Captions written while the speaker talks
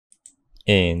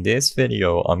In this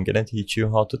video, I'm gonna teach you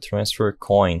how to transfer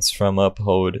coins from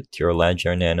Uphold to your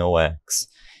Ledger Nano X.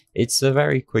 It's a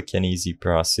very quick and easy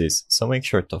process, so make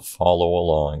sure to follow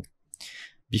along.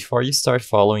 Before you start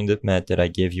following the method I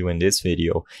give you in this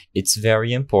video, it's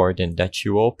very important that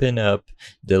you open up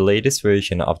the latest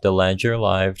version of the Ledger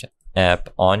Live app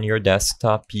on your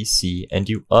desktop PC and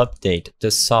you update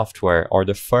the software or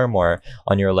the firmware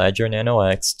on your Ledger Nano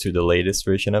X to the latest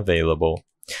version available.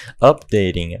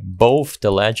 Updating both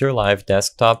the Ledger Live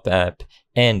desktop app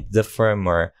and the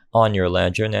firmware on your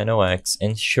Ledger Nano X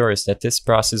ensures that this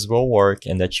process will work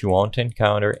and that you won't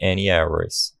encounter any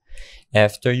errors.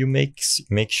 After you make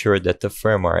sure that the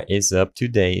firmware is up to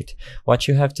date, what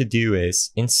you have to do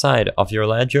is, inside of your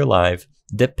Ledger Live,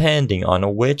 depending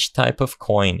on which type of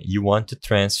coin you want to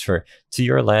transfer to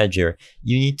your ledger,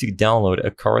 you need to download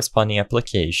a corresponding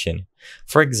application.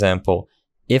 For example,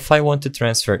 if I want to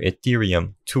transfer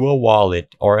Ethereum to a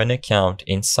wallet or an account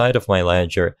inside of my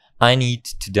ledger, I need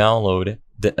to download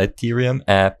the Ethereum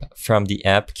app from the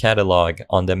app catalog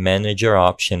on the manager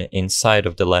option inside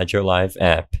of the Ledger Live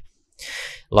app.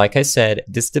 Like I said,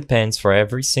 this depends for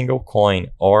every single coin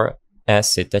or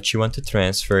asset that you want to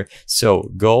transfer, so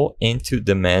go into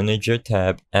the Manager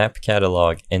tab, App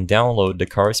Catalog, and download the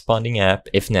corresponding app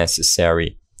if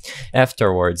necessary.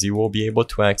 Afterwards, you will be able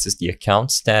to access the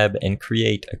Accounts tab and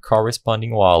create a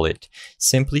corresponding wallet.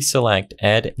 Simply select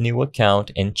Add New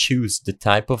Account and choose the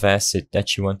type of asset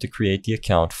that you want to create the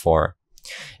account for.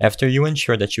 After you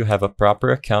ensure that you have a proper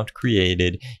account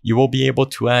created, you will be able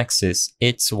to access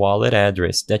its wallet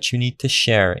address that you need to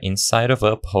share inside of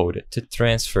Uphold to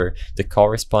transfer the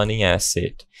corresponding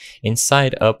asset.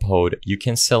 Inside Uphold, you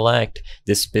can select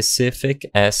the specific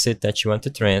asset that you want to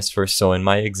transfer, so in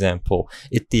my example,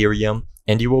 Ethereum,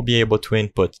 and you will be able to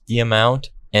input the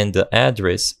amount and the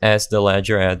address as the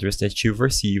ledger address that you've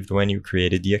received when you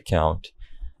created the account.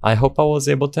 I hope I was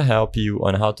able to help you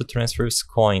on how to transfer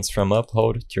coins from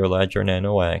Uphold to your Ledger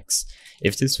Nano X.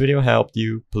 If this video helped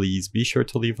you, please be sure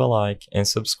to leave a like and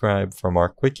subscribe for more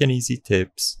quick and easy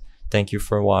tips. Thank you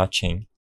for watching.